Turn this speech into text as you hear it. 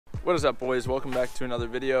What is up, boys? Welcome back to another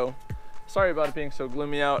video. Sorry about it being so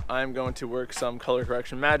gloomy out. I'm going to work some color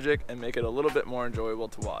correction magic and make it a little bit more enjoyable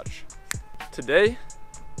to watch. Today,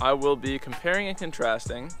 I will be comparing and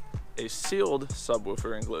contrasting a sealed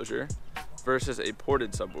subwoofer enclosure versus a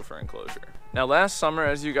ported subwoofer enclosure. Now last summer,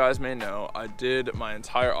 as you guys may know, I did my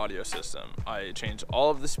entire audio system. I changed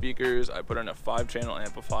all of the speakers, I put in a 5-channel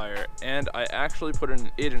amplifier, and I actually put in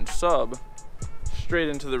an 8-inch sub straight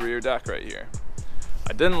into the rear deck right here.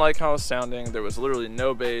 I didn't like how it was sounding. There was literally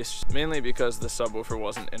no bass, mainly because the subwoofer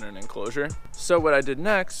wasn't in an enclosure. So what I did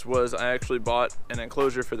next was I actually bought an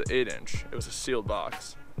enclosure for the 8-inch. It was a sealed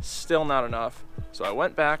box. Still not enough. So I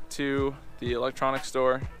went back to the electronics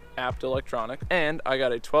store, Apt Electronic, and I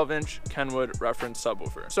got a 12-inch Kenwood reference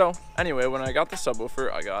subwoofer. So anyway, when I got the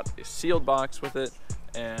subwoofer, I got a sealed box with it,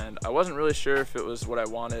 and I wasn't really sure if it was what I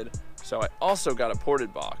wanted. So I also got a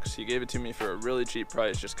ported box. He gave it to me for a really cheap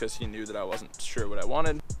price just because he knew that I wasn't sure what I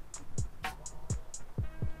wanted.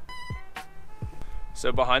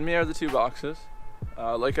 So behind me are the two boxes.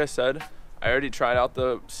 Like I said, I already tried out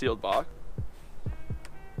the sealed box.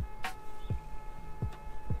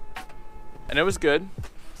 And it was good.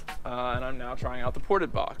 And I'm now trying out the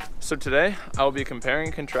ported box. So today I will be comparing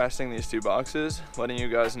and contrasting these two boxes, letting you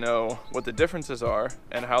guys know what the differences are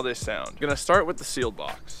and how they sound. I'm gonna start with the sealed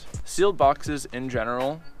box. Sealed boxes in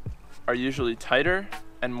general are usually tighter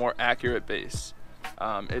and more accurate bass.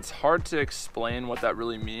 It's hard to explain what that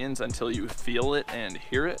really means until you feel it and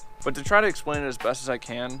hear it. But to try to explain it as best as I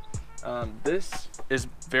can, this is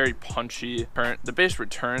very punchy. The bass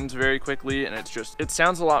returns very quickly, and it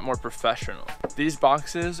sounds a lot more professional. These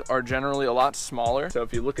boxes are generally a lot smaller. So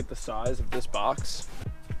if you look at the size of this box,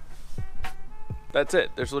 that's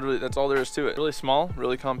it. That's all there is to it. Really small,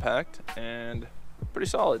 really compact, and pretty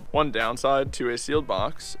solid. One downside to a sealed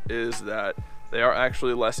box is that they are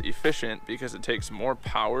actually less efficient because it takes more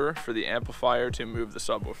power for the amplifier to move the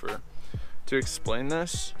subwoofer. To explain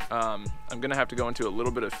this, I'm gonna have to go into a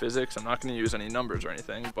little bit of physics. I'm not gonna use any numbers or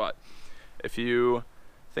anything, but if you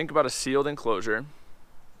think about a sealed enclosure,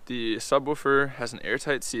 the subwoofer has an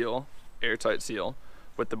airtight seal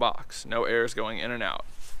with the box. No air is going in and out,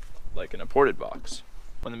 like in a ported box.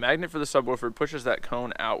 When the magnet for the subwoofer pushes that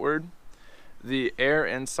cone outward, the air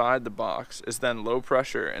inside the box is then low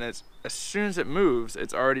pressure, and as soon as it moves,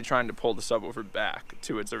 it's already trying to pull the subwoofer back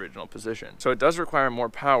to its original position. So it does require more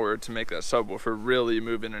power to make that subwoofer really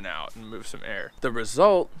move in and out and move some air. The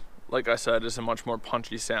result, like I said, is a much more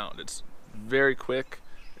punchy sound. It's very quick.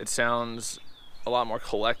 It sounds a lot more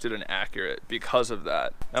collected and accurate because of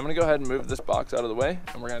that. Now I'm gonna go ahead and move this box out of the way,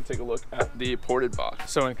 and we're gonna take a look at the ported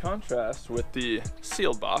box. So in contrast with the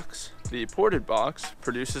sealed box, the ported box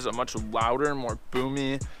produces a much louder, more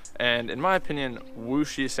boomy, and in my opinion,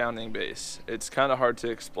 whooshy sounding bass. It's kind of hard to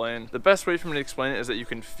explain. The best way for me to explain it is that you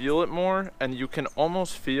can feel it more, and you can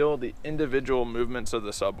almost feel the individual movements of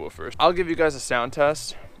the subwoofer. I'll give you guys a sound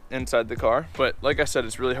test inside the car, but like I said,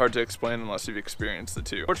 it's really hard to explain unless you've experienced the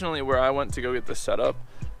two. Fortunately, where I went to go get this set up,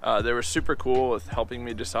 they were super cool with helping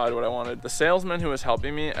me decide what I wanted. The salesman who was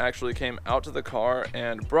helping me actually came out to the car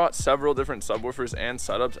and brought several different subwoofers and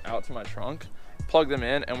setups out to my trunk, plugged them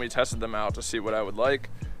in, and we tested them out to see what I would like.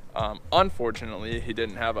 Unfortunately, he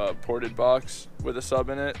didn't have a ported box with a sub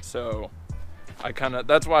in it, so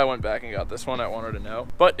that's why I went back and got this one. I wanted to know.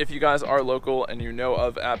 But if you guys are local and you know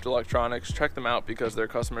of Apt Electronics, check them out because their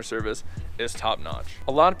customer service is top notch.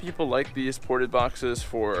 A lot of people like these ported boxes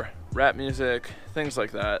for rap music, things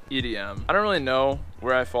like that, EDM. I don't really know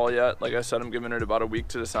where I fall yet. Like I said, I'm giving it about a week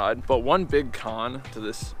to decide. But one big con to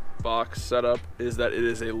this box setup is that it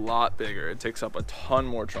is a lot bigger. It takes up a ton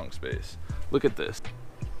more trunk space. Look at this.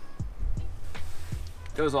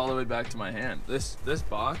 It goes all the way back to my hand. This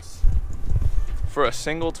box for a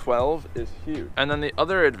single 12 is huge. And then the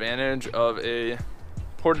other advantage of a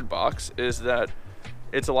ported box is that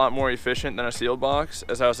it's a lot more efficient than a sealed box.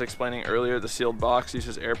 As I was explaining earlier, the sealed box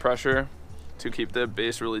uses air pressure to keep the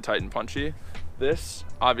bass really tight and punchy. This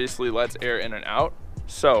obviously lets air in and out,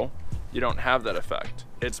 so you don't have that effect.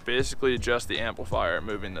 It's basically just the amplifier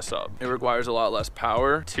moving the sub. It requires a lot less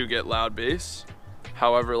power to get loud bass.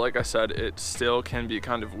 However, like I said, it still can be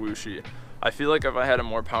kind of whooshy. I feel like if I had a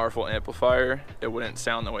more powerful amplifier, it wouldn't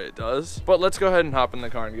sound the way it does. But let's go ahead and hop in the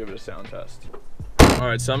car and give it a sound test. All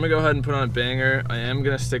right, so I'm gonna go ahead and put on a banger. I am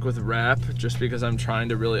gonna stick with rap just because I'm trying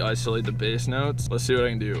to really isolate the bass notes. Let's see what I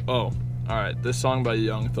can do. Oh, all right, this song by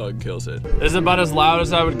Young Thug kills it. This is about as loud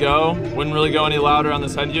as I would go. Wouldn't really go any louder on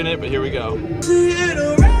this head unit, but here we go.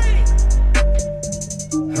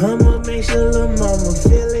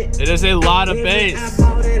 It is a lot of bass.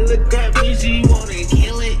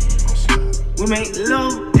 We make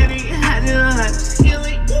love and it had to heal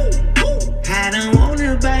it.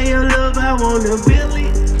 I'm on the Billy.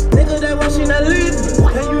 Nigga, that one she not leaving.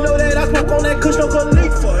 And you know that I smoke on that kush, no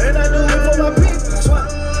Khalifa. And I do it for my people. That's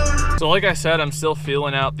why. So like I said, I'm still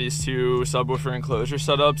feeling out these two subwoofer enclosure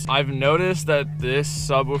setups. I've noticed that this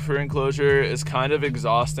subwoofer enclosure is kind of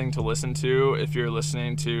exhausting to listen to if you're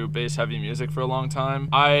listening to bass heavy music for a long time.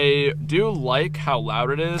 I do like how loud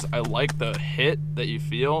it is. I like the hit that you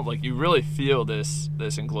feel. Like, you really feel this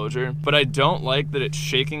enclosure, but I don't like that it's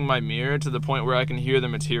shaking my mirror to the point where I can hear the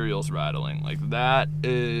materials rattling. Like, that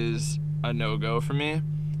is a no-go for me.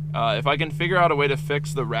 If I can figure out a way to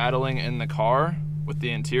fix the rattling in the car with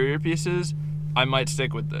the interior pieces, I might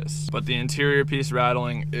stick with this. But the interior piece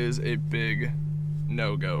rattling is a big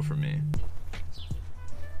no-go for me.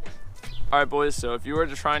 Alright boys, so if you were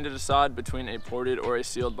trying to decide between a ported or a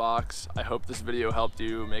sealed box, I hope this video helped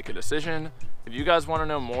you make a decision. If you guys want to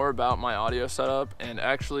know more about my audio setup and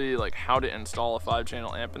actually like how to install a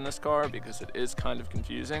 5-channel amp in this car, because it is kind of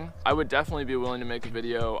confusing, I would definitely be willing to make a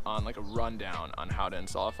video on like a rundown on how to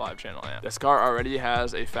install a 5-channel amp. This car already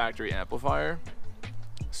has a factory amplifier,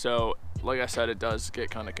 so like I said, it does get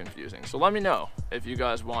kind of confusing. So let me know if you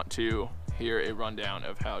guys want to hear a rundown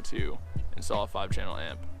of how to install a 5-channel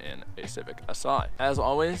amp in a Civic Si. As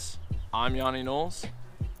always, I'm Yanni Knowles.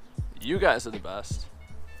 You guys are the best.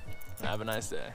 Have a nice day.